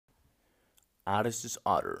Otis's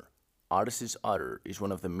udder. Otis's udder is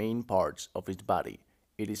one of the main parts of its body.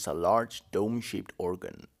 It is a large dome-shaped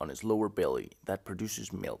organ on its lower belly that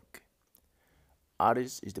produces milk.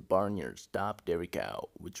 Otis is the barnyard's top dairy cow,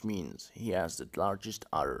 which means he has the largest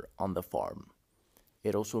udder on the farm.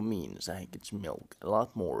 It also means that he gets milk a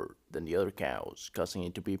lot more than the other cows, causing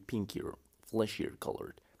it to be pinkier, fleshier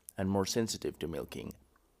colored, and more sensitive to milking.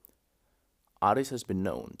 Otis has been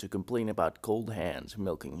known to complain about cold hands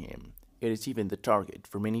milking him. It is even the target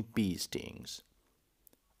for many bee stings.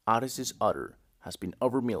 Otis's udder has been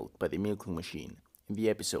overmilked by the milking machine in the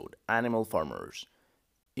episode Animal Farmers.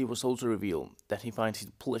 It was also revealed that he finds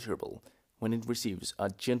it pleasurable when it receives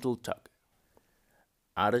a gentle tug.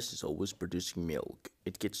 Otis is always producing milk.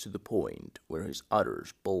 It gets to the point where his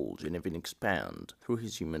udders bulge and even expand through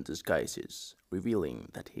his human disguises, revealing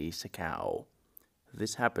that he is a cow.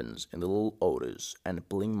 This happens in the Little Otis and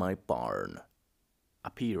Bling My Barn.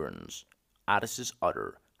 Appearance. Otis's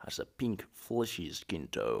udder has a pink fleshy skin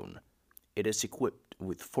tone. It is equipped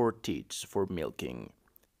with 4 teats for milking.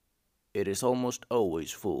 It is almost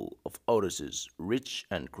always full of Otis's rich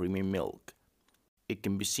and creamy milk. It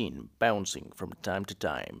can be seen bouncing from time to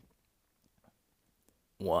time.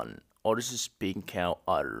 1. Otis's pink cow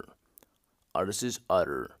udder. Otis's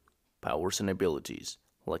udder. Powers and abilities.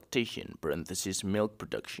 Lactation parenthesis milk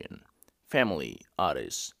production. Family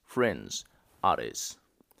Otis. Friends Otis.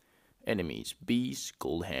 Enemies bees,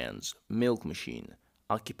 cold hands, milk machine.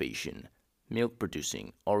 Occupation milk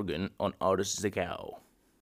producing organ on Otis the cow.